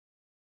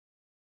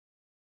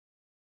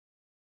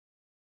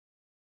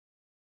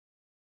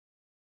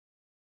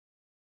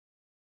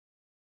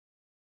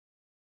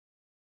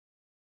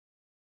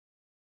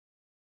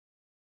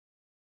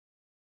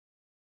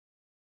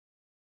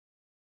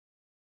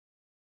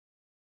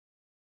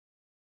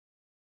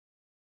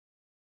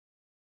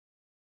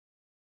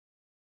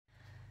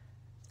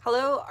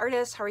Hello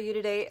artists, how are you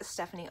today?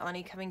 Stephanie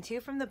Aune coming to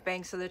you from the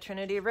banks of the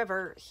Trinity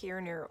River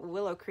here near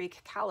Willow Creek,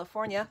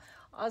 California.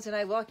 Oz and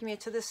I welcome you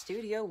to the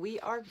studio. We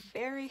are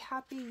very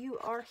happy you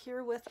are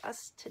here with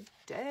us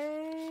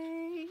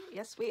today.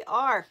 Yes, we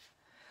are.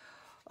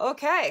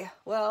 Okay,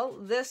 well,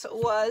 this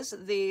was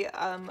the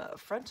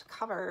front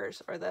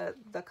covers, or the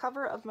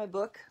cover of my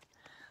book.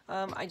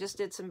 I just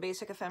did some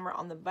basic ephemera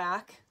on the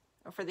back,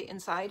 or for the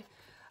inside,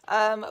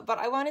 but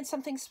I wanted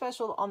something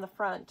special on the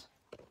front.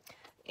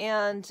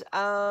 And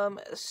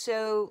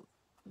so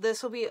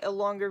this will be a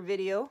longer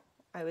video,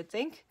 I would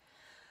think.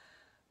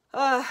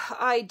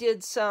 I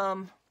did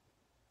some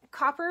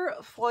copper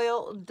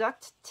foil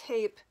duct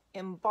tape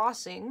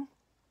embossing,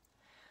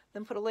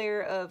 then put a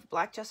layer of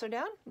black gesso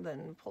down,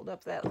 then pulled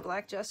up that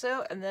black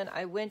gesso, and then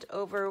I went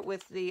over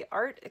with the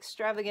Art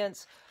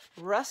Extravagance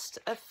Rust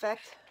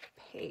Effect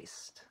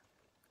paste.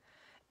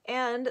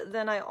 And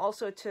then I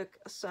also took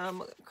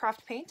some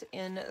craft paint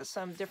in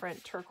some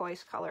different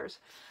turquoise colors.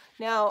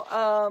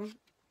 Now,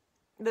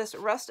 this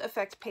Rust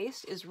Effect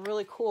paste is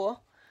really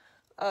cool.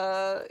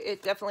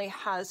 It definitely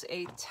has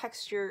a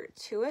texture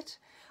to it.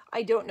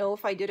 I don't know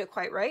if I did it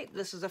quite right.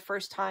 This is the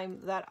first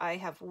time that I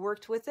have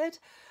worked with it.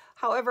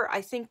 However,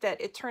 I think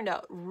that it turned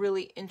out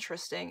really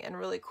interesting and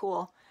really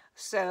cool.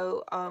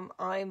 So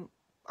I'm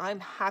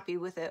happy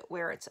with it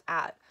where it's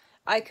at.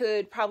 I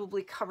could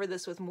probably cover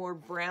this with more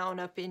brown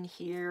up in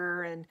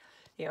here and,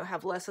 you know,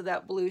 have less of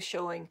that blue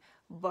showing,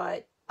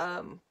 but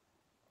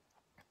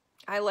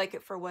I like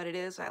it for what it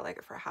is. I like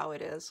it for how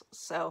it is.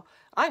 So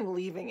I'm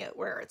leaving it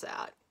where it's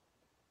at.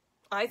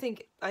 I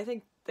think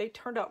they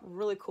turned out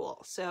really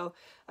cool. So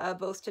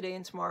both today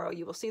and tomorrow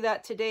you will see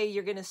that. Today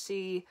you're going to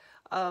see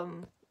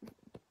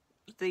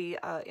the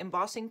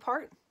embossing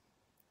part,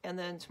 and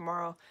then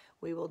tomorrow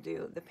we will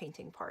do the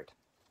painting part.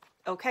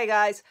 Okay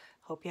guys,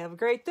 hope you have a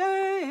great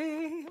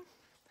day.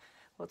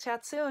 We'll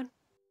chat soon.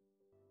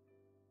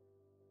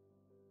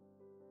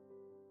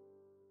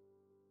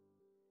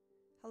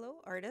 Hello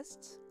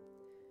artists.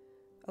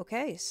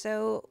 Okay,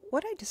 so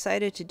what I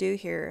decided to do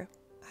here,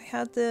 I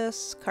had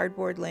this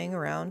cardboard laying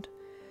around,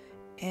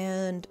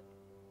 and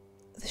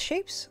the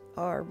shapes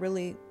are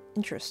really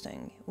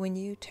interesting. When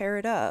you tear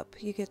it up,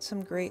 you get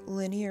some great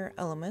linear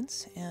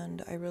elements,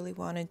 and I really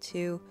wanted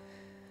to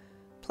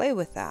play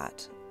with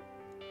that.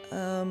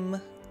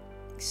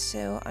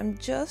 So I'm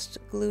just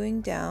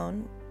gluing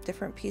down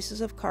different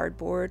pieces of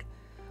cardboard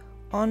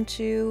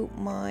onto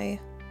my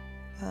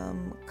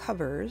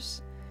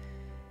covers,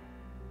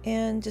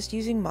 and just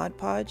using Mod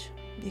Podge.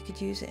 You could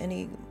use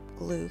any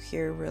glue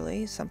here,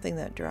 really. Something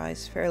that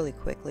dries fairly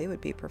quickly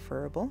would be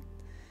preferable.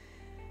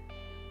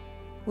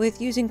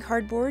 With using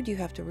cardboard, you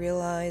have to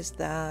realize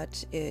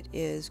that it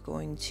is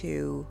going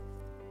to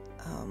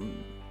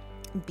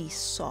be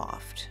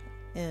soft.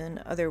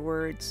 In other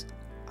words,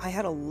 I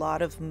had a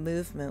lot of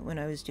movement when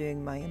I was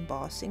doing my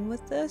embossing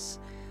with this,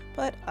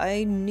 but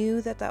I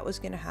knew that that was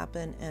going to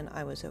happen, and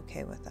I was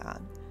okay with that.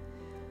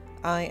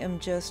 I am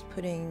just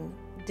putting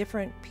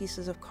different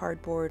pieces of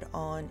cardboard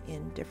on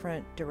in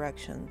different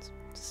directions,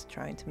 just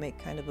trying to make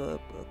kind of a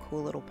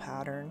cool little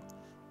pattern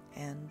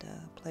and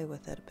play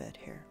with it a bit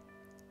here.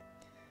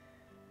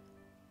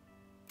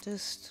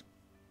 Just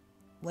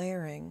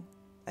layering.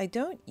 I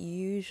don't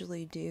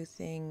usually do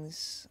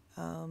things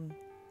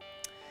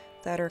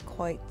that are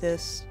quite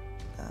this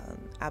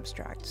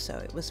abstract, so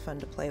it was fun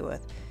to play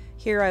with.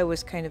 Here I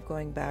was kind of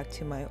going back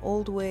to my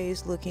old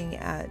ways, looking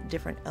at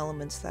different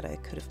elements that I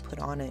could have put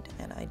on it,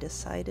 and I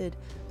decided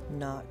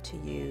not to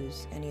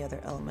use any other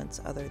elements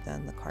other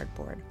than the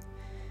cardboard.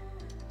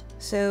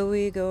 So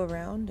we go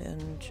around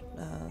and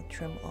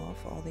trim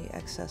off all the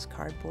excess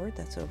cardboard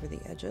that's over the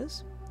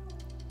edges.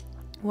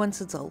 Once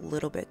it's a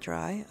little bit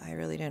dry, I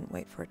really didn't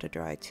wait for it to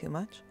dry too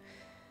much.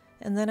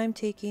 And then I'm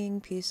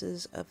taking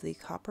pieces of the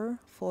copper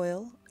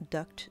foil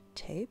duct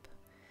tape,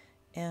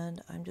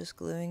 and I'm just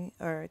gluing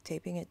or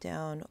taping it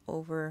down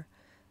over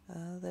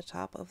the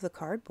top of the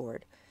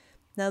cardboard.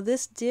 Now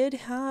this did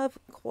have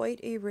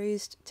quite a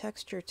raised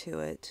texture to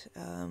it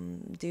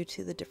due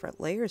to the different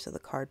layers of the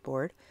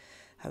cardboard.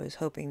 I was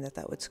hoping that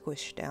that would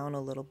squish down a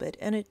little bit,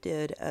 and it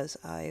did as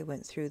I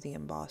went through the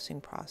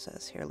embossing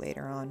process here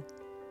later on.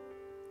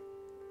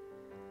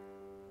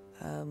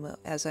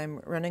 As I'm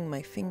running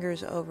my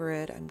fingers over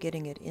it, I'm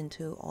getting it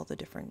into all the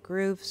different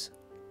grooves.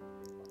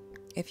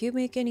 If you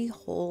make any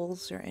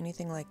holes or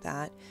anything like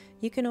that,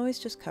 you can always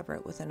just cover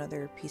it with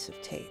another piece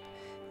of tape.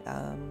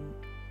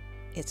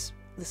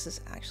 This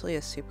is actually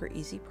a super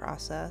easy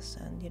process,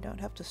 and you don't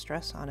have to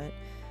stress on it.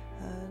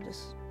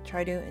 Just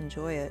try to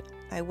enjoy it.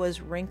 I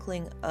was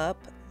wrinkling up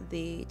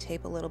the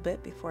tape a little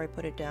bit before I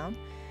put it down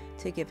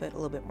to give it a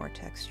little bit more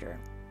texture.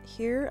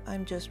 Here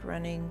I'm just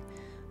running,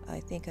 I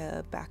think,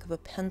 a back of a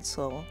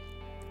pencil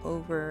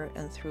over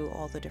and through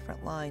all the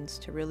different lines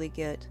to really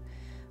get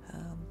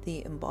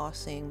the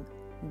embossing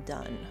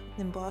done.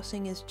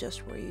 Embossing is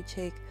just where you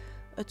take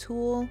a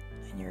tool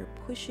and you're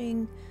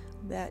pushing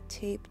that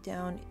tape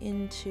down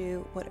into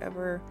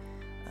whatever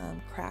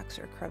cracks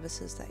or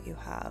crevices that you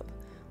have.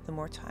 The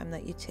more time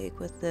that you take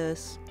with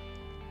this,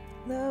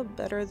 the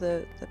better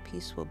the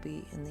piece will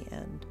be in the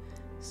end.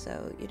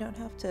 So you don't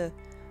have to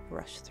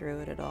rush through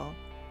it at all.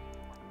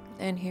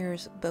 And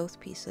here's both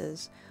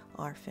pieces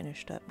are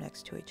finished up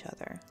next to each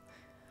other.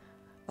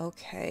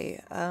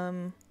 Okay,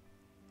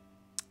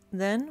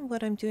 then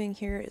what I'm doing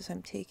here is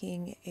I'm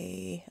taking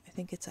I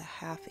think it's a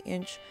 1/2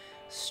 inch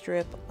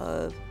strip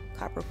of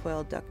copper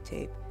foil duct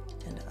tape,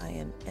 and I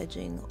am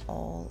edging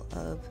all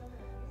of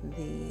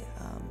the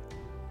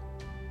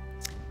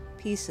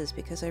pieces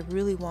because I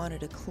really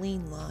wanted a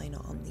clean line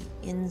on the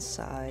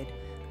inside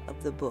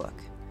of the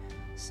book.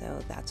 So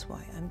that's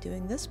why I'm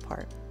doing this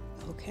part.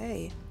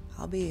 Okay,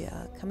 I'll be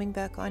coming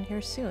back on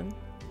here soon.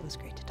 It was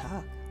great to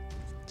talk.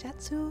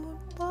 Chat soon.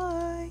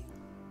 Bye.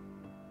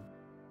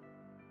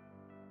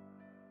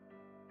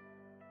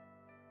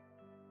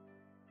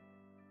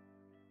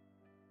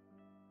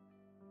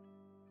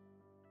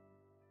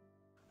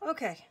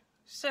 Okay,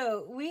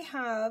 so we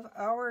have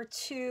our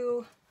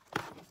 2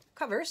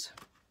 covers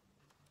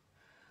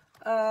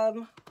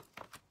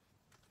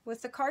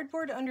with the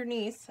cardboard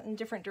underneath in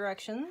different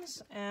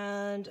directions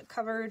and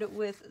covered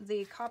with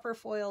the copper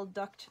foil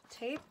duct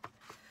tape.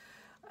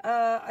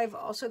 I've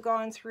also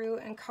gone through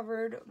and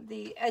covered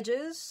the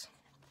edges.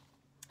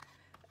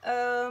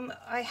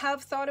 I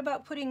have thought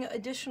about putting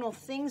additional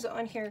things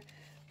on here,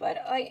 but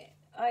I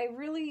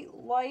really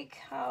like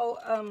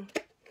how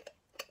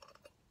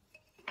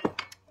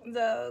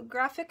the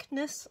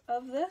graphicness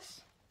of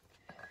this.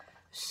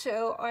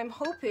 So I'm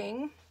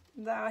hoping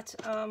that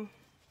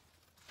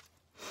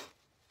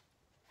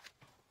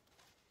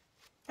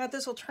that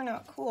this will turn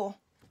out cool.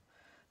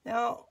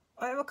 Now,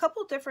 I have a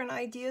couple different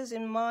ideas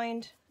in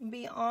mind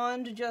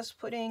beyond just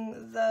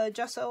putting the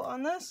gesso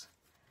on this,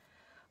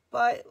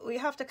 but we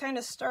have to kind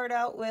of start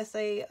out with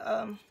a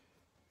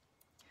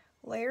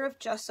layer of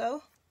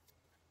gesso,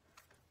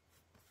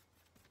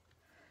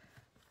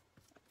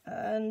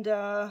 and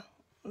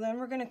then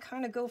we're going to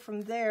kind of go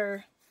from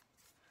there.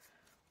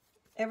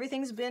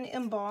 Everything's been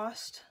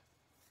embossed.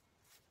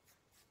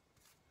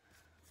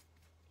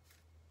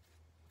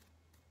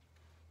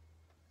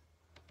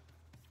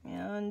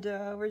 And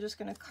we're just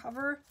going to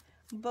cover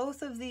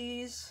both of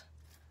these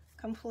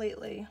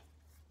completely.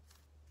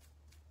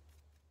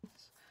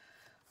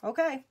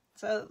 Okay,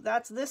 so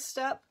that's this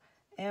step,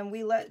 and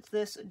we let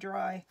this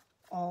dry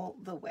all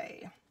the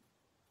way.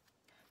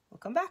 We'll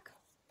come back.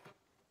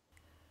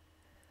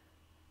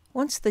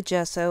 Once the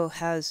gesso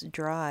has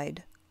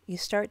dried, you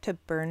start to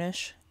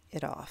burnish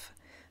it off.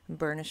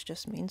 Burnish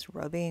just means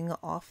rubbing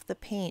off the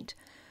paint.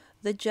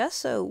 The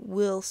gesso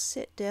will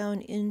sit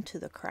down into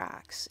the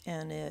cracks,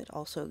 and it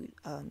also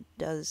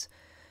does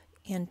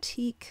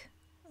antique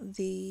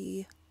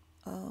the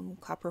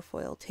copper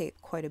foil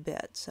tape quite a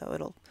bit, so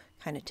it'll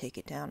kind of take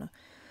it down.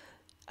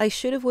 I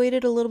should have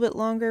waited a little bit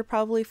longer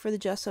probably for the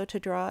gesso to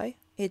dry.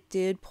 It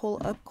did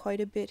pull up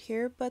quite a bit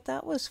here, but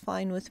that was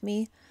fine with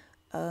me.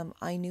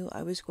 I knew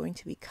I was going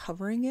to be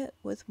covering it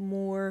with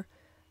more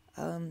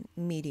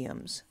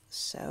mediums,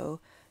 so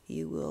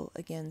you will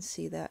again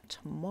see that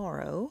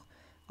tomorrow,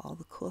 all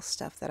the cool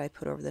stuff that I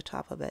put over the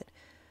top of it.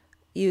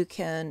 You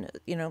can,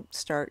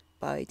 start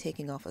by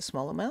taking off a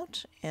small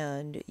amount,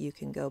 and you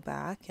can go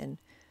back and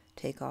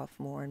take off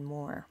more and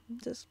more.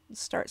 Just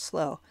start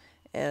slow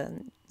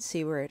and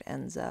see where it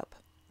ends up.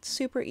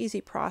 Super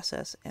easy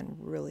process and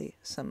really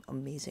some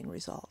amazing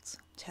results.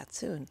 Chat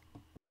soon.